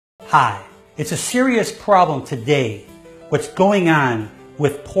Hi, it's a serious problem today, what's going on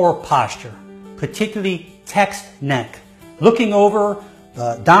with poor posture, particularly text neck. Looking over,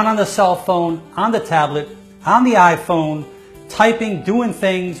 down on the cell phone, on the tablet, on the iPhone, typing, doing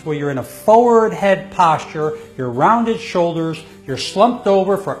things where you're in a forward head posture, your rounded shoulders, you're slumped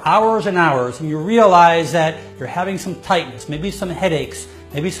over for hours and hours, and you realize that you're having some tightness, maybe some headaches,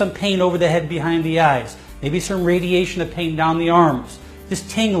 maybe some pain over the head behind the eyes, maybe some radiation of pain down the arms, just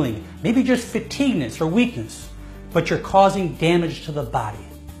tingling, maybe just fatigueness or weakness, but you're causing damage to the body.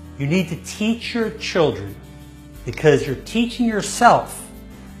 You need to teach your children, because you're teaching yourself,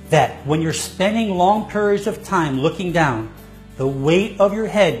 that when you're spending long periods of time looking down, the weight of your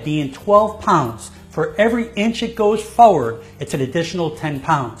head being 12 pounds, for every inch it goes forward, it's an additional 10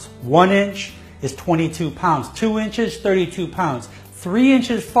 pounds. 1 inch is 22 pounds. 2 inches, 32 pounds. 3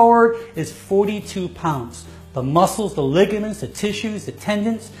 inches forward is 42 pounds. The muscles, the ligaments, the tissues, the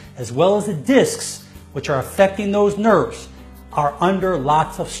tendons, as well as the discs, which are affecting those nerves, are under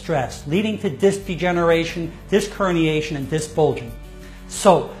lots of stress, leading to disc degeneration, disc herniation, and disc bulging.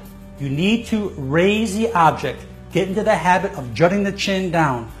 So, you need to raise the object, get into the habit of jutting the chin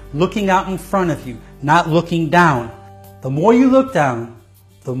down, looking out in front of you, not looking down. The more you look down,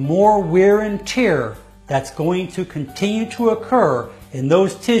 the more wear and tear that's going to continue to occur in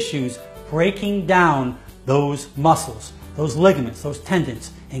those tissues, breaking down those muscles, those ligaments, those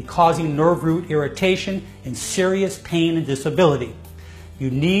tendons, and causing nerve root irritation and serious pain and disability. You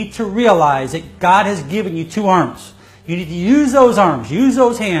need to realize that God has given you 2 arms. You need to use those arms, use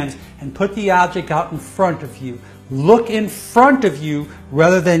those hands, and put the object out in front of you. Look in front of you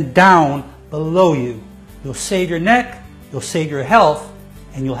rather than down below you. You'll save your neck, you'll save your health,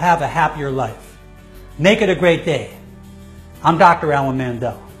 and you'll have a happier life. Make it a great day. I'm Dr.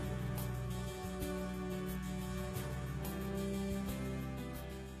 Mandell.